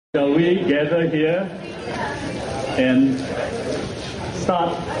Shall we gather here and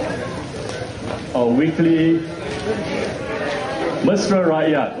start our weekly Mesra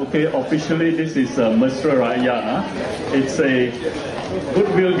Rakyat? Okay, officially this is Mesra Rakyat. It's a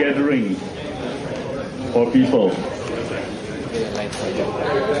goodwill gathering for people.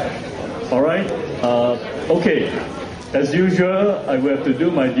 All right. Okay. As usual, I will have to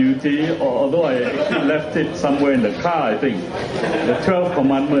do my duty, although I actually left it somewhere in the car, I think. The 12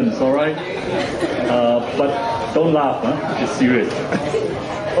 commandments, all right? But don't laugh, it's serious.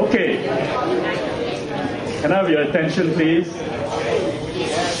 Okay. Can I have your attention, please?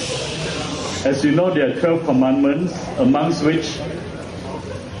 As you know, there are 12 commandments, amongst which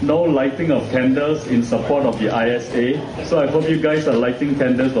no lighting of candles in support of the ISA. So I hope you guys are lighting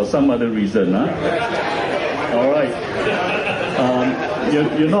candles for some other reason, All right.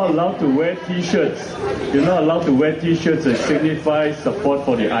 You're not allowed to wear T-shirts. You're not allowed to wear T-shirts that signify support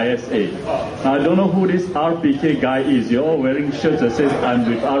for the ISA. Now, I don't know who this RPK guy is. You're all wearing shirts that says, I'm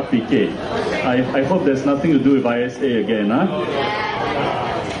with RPK. I hope there's nothing to do with ISA again,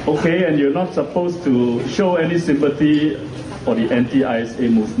 Okay, and you're not supposed to show any sympathy for the anti-ISA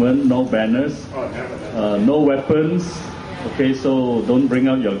movement. No banners, no weapons. Okay, so don't bring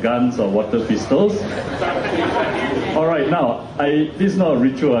out your guns or water pistols. All right, now, this is not a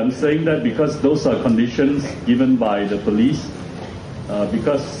ritual. I'm saying that because those are conditions given by the police,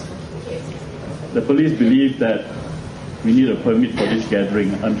 because the police believe that we need a permit for this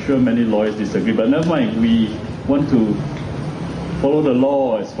gathering. I'm sure many lawyers disagree, but never mind. We want to follow the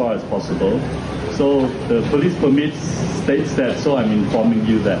law as far as possible. So the police permit states that, so I'm informing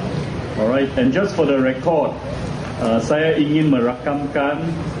you that. All right, and just for the record, saya ingin merakamkan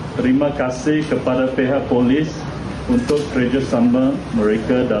terima kasih kepada pihak polis untuk kerjasama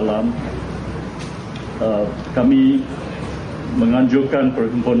mereka dalam kami menganjurkan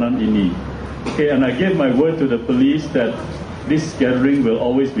perhimpunan ini. Okay, and I gave my word to the police that this gathering will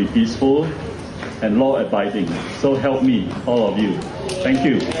always be peaceful and law-abiding. So help me, all of you. Thank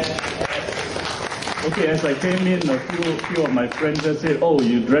you. Okay, as I came in, a few of my friends just said, "Oh,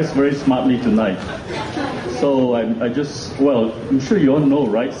 you dressed very smartly tonight." So I just, well, I'm sure you all know,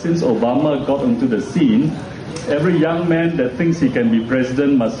 right? Since Obama got onto the scene, every young man that thinks he can be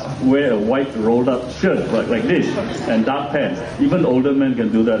president must wear a white rolled-up shirt like this and dark pants. Even older men can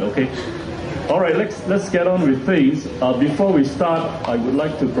do that. Okay. All right, let's get on with things. Before we start, I would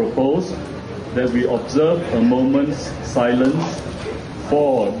like to propose that we observe a moment's silence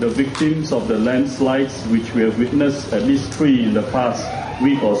for the victims of the landslides, which we have witnessed at least 3 in the past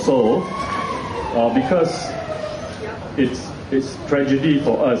week or so, because it's tragedy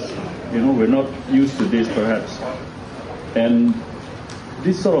for us. You know, we're not used to this perhaps. And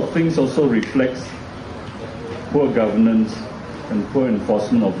this sort of things also reflects poor governance and poor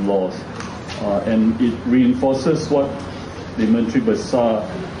enforcement of laws. And it reinforces what the Menteri Besar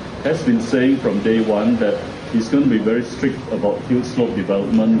has been saying from day one, that he's going to be very strict about hill slope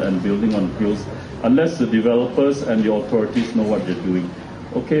development and building on hills, unless the developers and the authorities know what they're doing.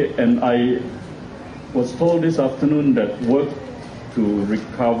 Okay, and I was told this afternoon that work to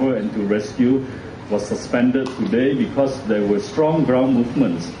recover and to rescue was suspended today because there were strong ground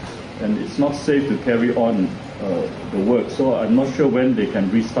movements and it's not safe to carry on the work. So I'm not sure when they can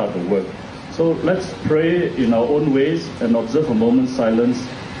restart the work. So let's pray in our own ways and observe a moment's silence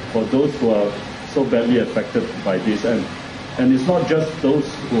for those who are so badly affected by this. And it's not just those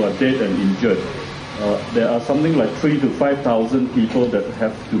who are dead and injured. There are something like 3,000 to 5,000 people that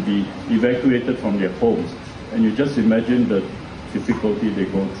have to be evacuated from their homes. And you just imagine the difficulty they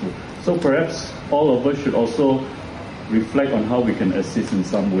go through. So perhaps all of us should also reflect on how we can assist in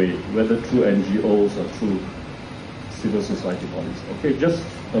some way, whether through NGOs or through civil society bodies. Okay, just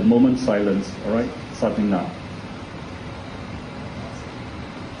a moment's silence, all right, starting now.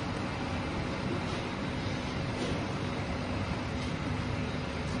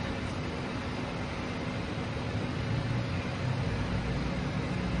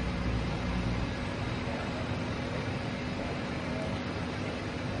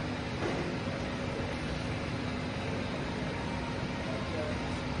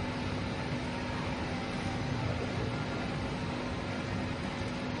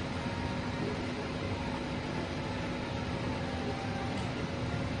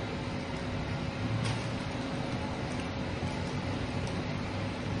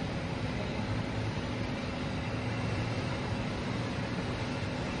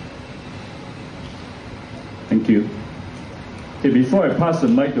 Thank you. Okay, before I pass the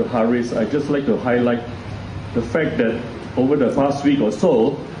mic to Haris, I'd just like to highlight the fact that over the past week or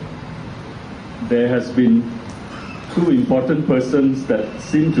so, there has been 2 two important persons that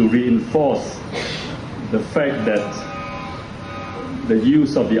seem to reinforce the fact that the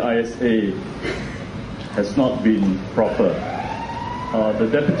use of the ISA has not been proper. The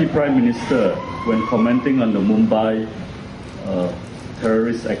Deputy Prime Minister, when commenting on the Mumbai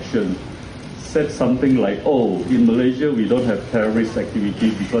terrorist action, said something like, oh, in Malaysia we don't have terrorist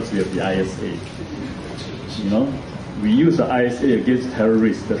activity because we have the ISA. You know, we use the ISA against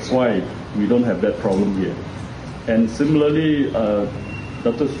terrorists, that's why we don't have that problem here. And similarly,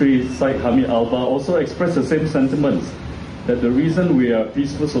 Dr. Sri Syed Hamid Alba also expressed the same sentiments, that the reason we are a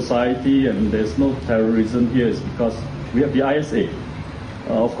peaceful society and there's no terrorism here is because we have the ISA.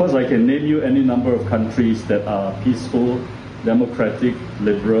 Of course, I can name you any number of countries that are peaceful, democratic,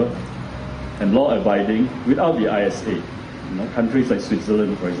 liberal, and law-abiding without the ISA. You know, countries like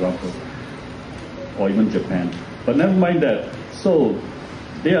Switzerland, for example, or even Japan. But never mind that. So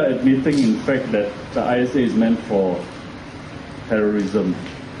they are admitting, in fact, that the ISA is meant for terrorism,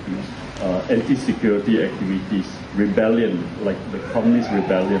 you know, anti-security activities, rebellion, like the communist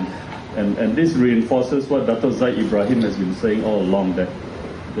rebellion. And this reinforces what Dr. Zaid Ibrahim has been saying all along, that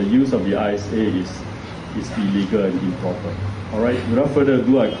the use of the ISA is illegal and improper. All right, without further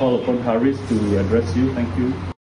ado, I call upon Haris to address you. Thank you.